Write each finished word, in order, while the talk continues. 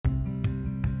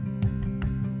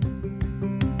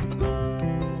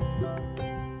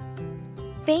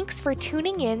Thanks for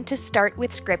tuning in to Start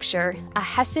with Scripture, a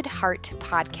Hesed Heart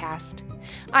podcast.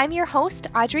 I'm your host,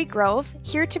 Audrey Grove,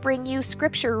 here to bring you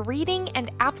scripture reading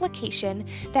and application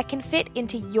that can fit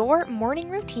into your morning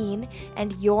routine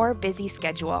and your busy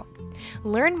schedule.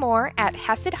 Learn more at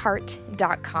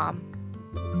HesedHeart.com.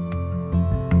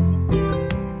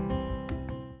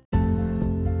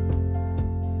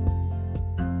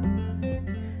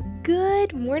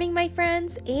 Good morning, my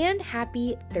friends, and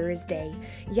happy Thursday.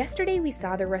 Yesterday, we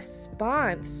saw the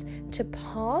response to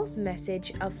Paul's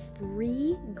message of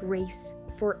free grace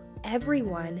for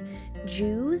everyone,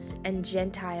 Jews and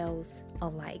Gentiles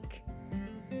alike.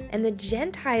 And the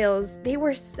Gentiles, they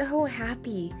were so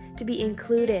happy to be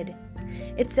included.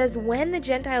 It says, when the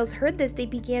Gentiles heard this, they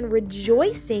began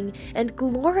rejoicing and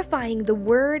glorifying the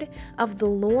word of the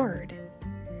Lord.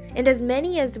 And as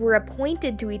many as were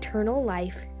appointed to eternal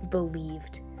life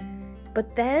believed.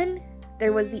 But then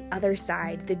there was the other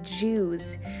side, the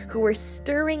Jews, who were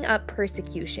stirring up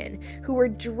persecution, who were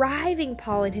driving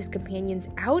Paul and his companions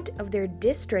out of their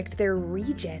district, their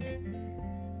region.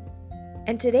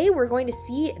 And today we're going to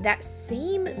see that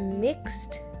same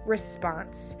mixed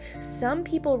response. Some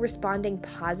people responding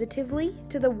positively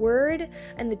to the word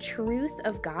and the truth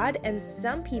of God, and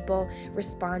some people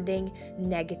responding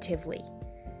negatively.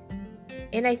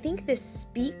 And I think this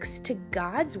speaks to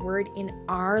God's word in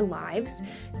our lives.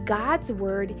 God's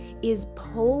word is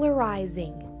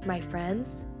polarizing, my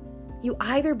friends. You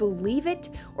either believe it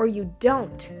or you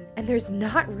don't. And there's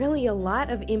not really a lot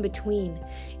of in between.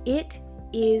 It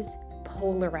is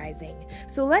polarizing.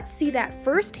 So let's see that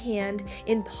firsthand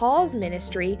in Paul's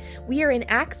ministry. We are in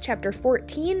Acts chapter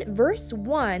 14, verse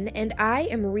 1, and I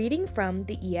am reading from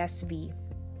the ESV.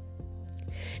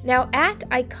 Now at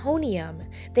Iconium,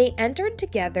 they entered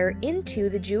together into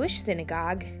the Jewish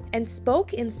synagogue and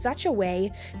spoke in such a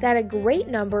way that a great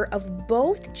number of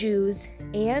both Jews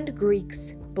and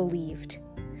Greeks believed.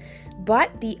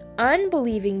 But the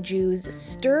unbelieving Jews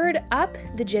stirred up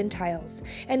the Gentiles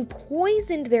and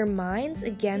poisoned their minds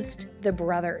against the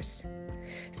brothers.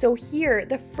 So here,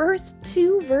 the first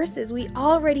two verses, we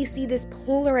already see this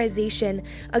polarization.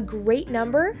 A great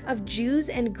number of Jews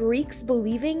and Greeks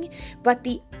believing, but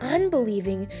the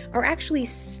unbelieving are actually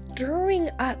stirring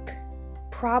up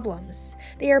problems.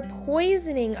 They are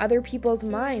poisoning other people's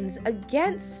minds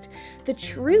against the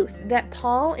truth that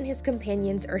Paul and his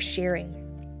companions are sharing.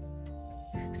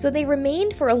 So they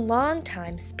remained for a long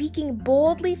time, speaking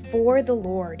boldly for the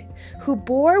Lord, who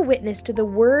bore witness to the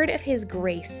word of his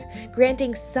grace,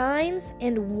 granting signs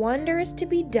and wonders to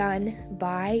be done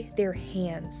by their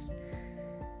hands.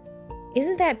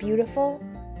 Isn't that beautiful?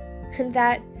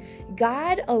 That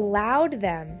God allowed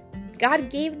them, God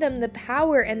gave them the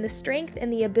power and the strength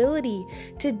and the ability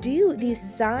to do these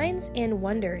signs and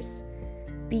wonders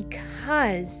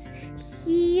because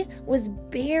he was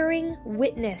bearing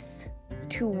witness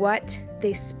to what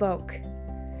they spoke.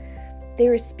 They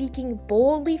were speaking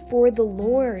boldly for the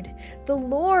Lord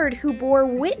who bore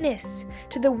witness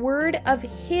to the word of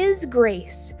his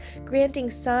grace, granting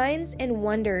signs and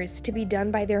wonders to be done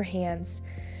by their hands.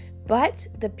 But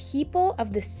the people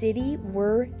of the city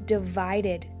were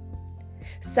divided.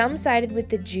 Some sided with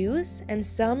the Jews and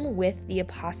some with the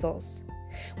apostles.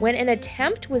 When an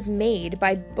attempt was made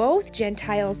by both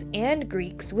Gentiles and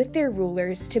Greeks with their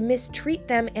rulers to mistreat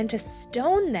them and to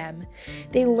stone them,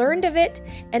 they learned of it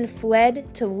and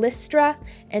fled to Lystra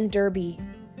and Derbe,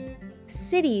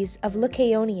 cities of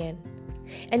Lycaonian,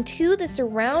 and to the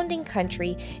surrounding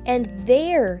country, and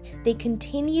there they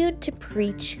continued to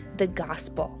preach the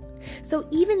gospel. So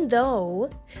even though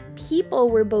people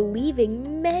were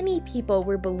believing, many people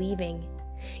were believing,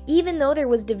 even though there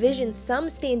was division, some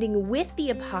standing with the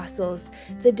apostles,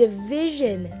 the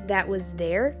division that was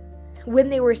there, when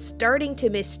they were starting to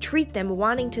mistreat them,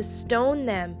 wanting to stone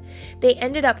them, they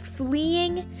ended up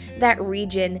fleeing that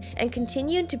region and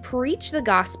continued to preach the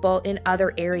gospel in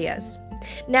other areas.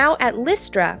 Now at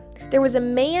Lystra, there was a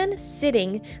man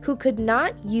sitting who could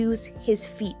not use his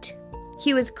feet.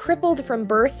 He was crippled from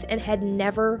birth and had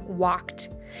never walked.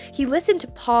 He listened to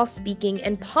Paul speaking,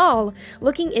 and Paul,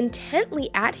 looking intently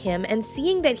at him and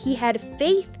seeing that he had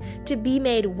faith to be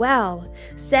made well,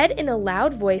 said in a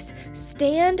loud voice,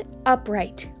 "Stand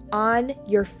upright on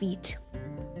your feet."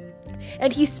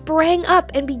 And he sprang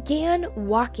up and began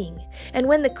walking. And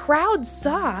when the crowd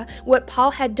saw what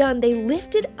Paul had done, they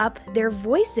lifted up their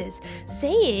voices,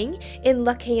 saying in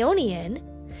Lycaonian,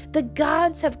 "The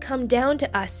gods have come down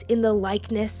to us in the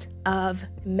likeness of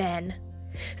men."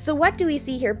 So what do we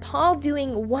see here? Paul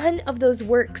doing one of those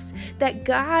works that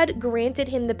God granted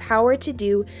him the power to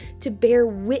do, to bear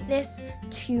witness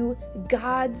to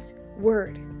God's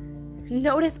word.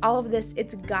 Notice all of this,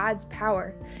 it's God's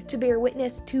power to bear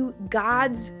witness to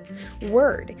God's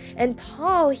word. And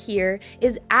Paul here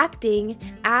is acting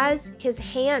as his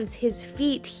hands, his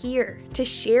feet here to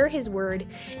share his word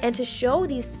and to show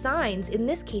these signs, in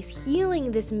this case,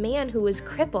 healing this man who was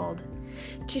crippled,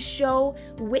 to show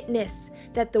witness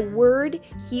that the word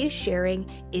he is sharing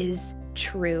is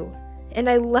true. And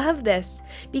I love this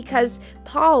because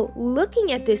Paul,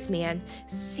 looking at this man,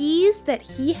 sees that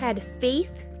he had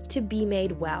faith to be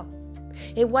made well.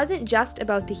 It wasn't just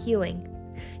about the healing.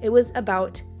 It was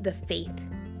about the faith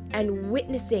and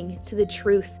witnessing to the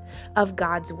truth of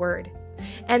God's word.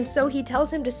 And so he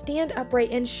tells him to stand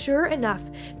upright, and sure enough,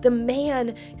 the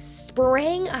man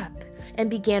sprang up and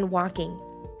began walking.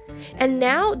 And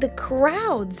now the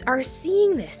crowds are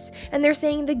seeing this, and they're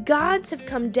saying, the gods have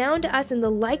come down to us in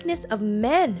the likeness of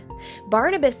men.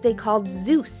 Barnabas they called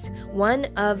Zeus, one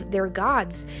of their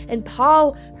gods, and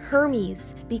Paul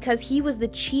Hermes, because he was the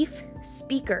chief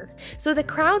speaker. So the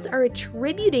crowds are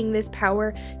attributing this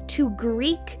power to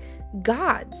Greek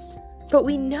gods. But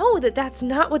we know that that's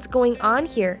not what's going on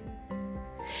here.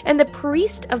 And the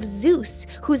priest of Zeus,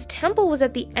 whose temple was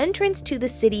at the entrance to the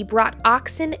city, brought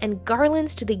oxen and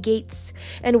garlands to the gates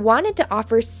and wanted to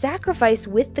offer sacrifice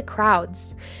with the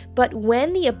crowds. But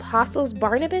when the apostles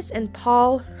Barnabas and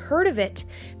Paul heard of it,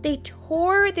 they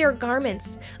tore their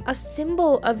garments, a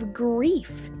symbol of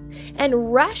grief,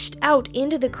 and rushed out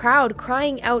into the crowd,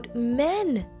 crying out,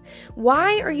 "Men,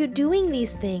 why are you doing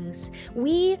these things?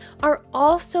 We are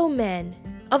also men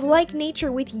of like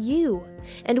nature with you,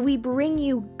 and we bring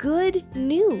you good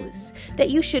news that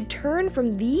you should turn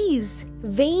from these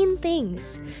vain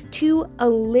things to a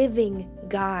living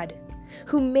God,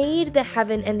 who made the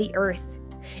heaven and the earth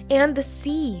and the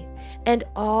sea and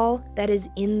all that is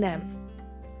in them."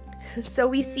 So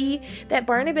we see that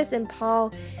Barnabas and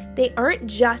Paul, they aren't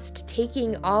just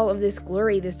taking all of this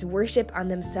glory, this worship on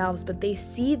themselves, but they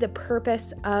see the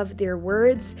purpose of their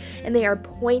words, and they are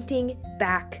pointing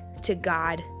back to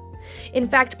God. In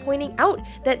fact, pointing out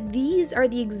that these are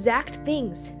the exact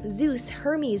things, Zeus,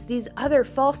 Hermes, these other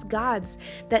false gods,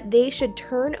 that they should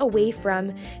turn away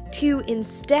from to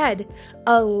instead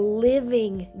a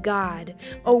living God,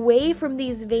 away from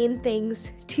these vain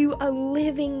things to a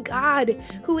living God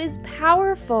who is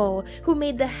powerful, who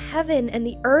made the heaven and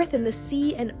the earth and the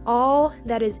sea and all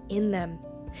that is in them.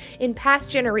 In past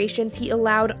generations, he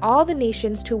allowed all the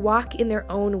nations to walk in their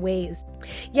own ways.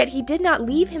 Yet he did not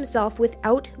leave himself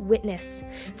without witness,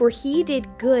 for he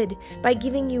did good by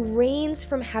giving you rains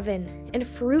from heaven and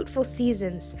fruitful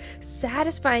seasons,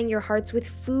 satisfying your hearts with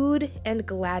food and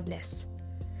gladness.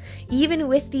 Even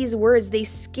with these words, they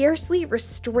scarcely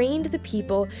restrained the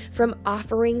people from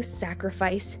offering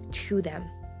sacrifice to them.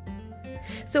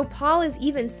 So Paul is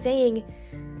even saying,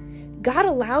 God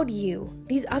allowed you,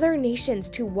 these other nations,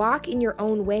 to walk in your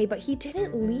own way, but he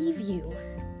didn't leave you.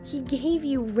 He gave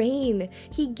you rain.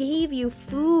 He gave you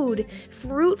food,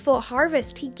 fruitful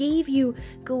harvest. He gave you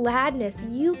gladness.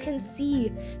 You can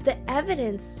see the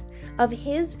evidence of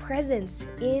his presence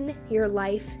in your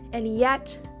life, and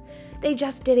yet they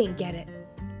just didn't get it.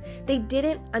 They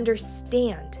didn't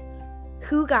understand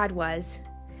who God was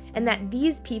and that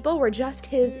these people were just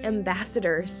his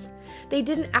ambassadors. They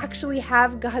didn't actually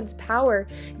have God's power.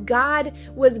 God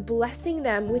was blessing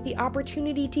them with the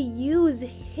opportunity to use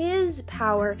his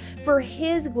power for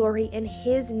his glory and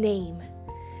his name.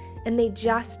 And they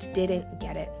just didn't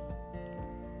get it.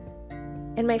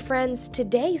 And my friends,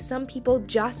 today some people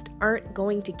just aren't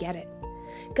going to get it.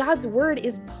 God's word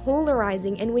is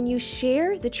polarizing, and when you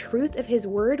share the truth of his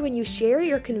word, when you share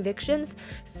your convictions,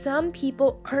 some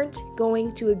people aren't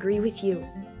going to agree with you.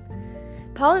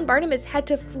 Paul and Barnabas had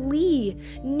to flee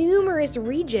numerous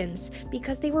regions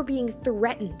because they were being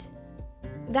threatened.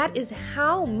 That is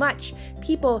how much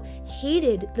people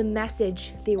hated the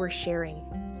message they were sharing.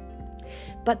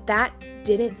 But that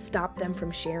didn't stop them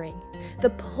from sharing. The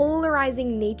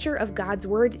polarizing nature of God's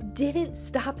word didn't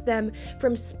stop them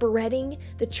from spreading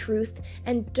the truth,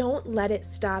 and don't let it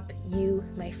stop you,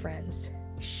 my friends.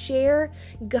 Share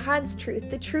God's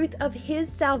truth, the truth of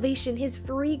his salvation, his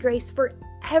free grace for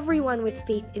everyone with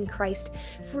faith in Christ,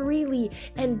 freely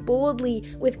and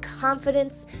boldly, with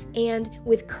confidence and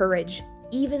with courage,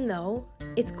 even though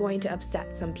it's going to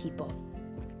upset some people.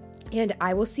 And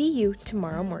I will see you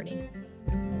tomorrow morning.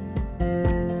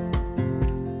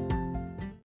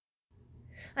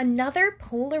 Another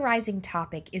polarizing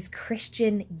topic is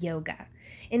Christian yoga.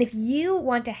 And if you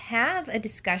want to have a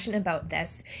discussion about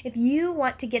this, if you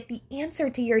want to get the answer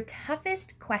to your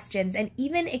toughest questions and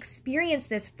even experience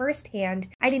this firsthand,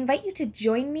 I'd invite you to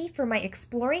join me for my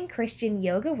Exploring Christian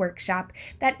Yoga workshop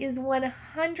that is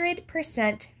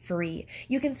 100% free.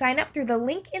 You can sign up through the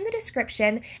link in the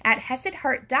description at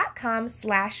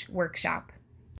HesedHeart.com/workshop.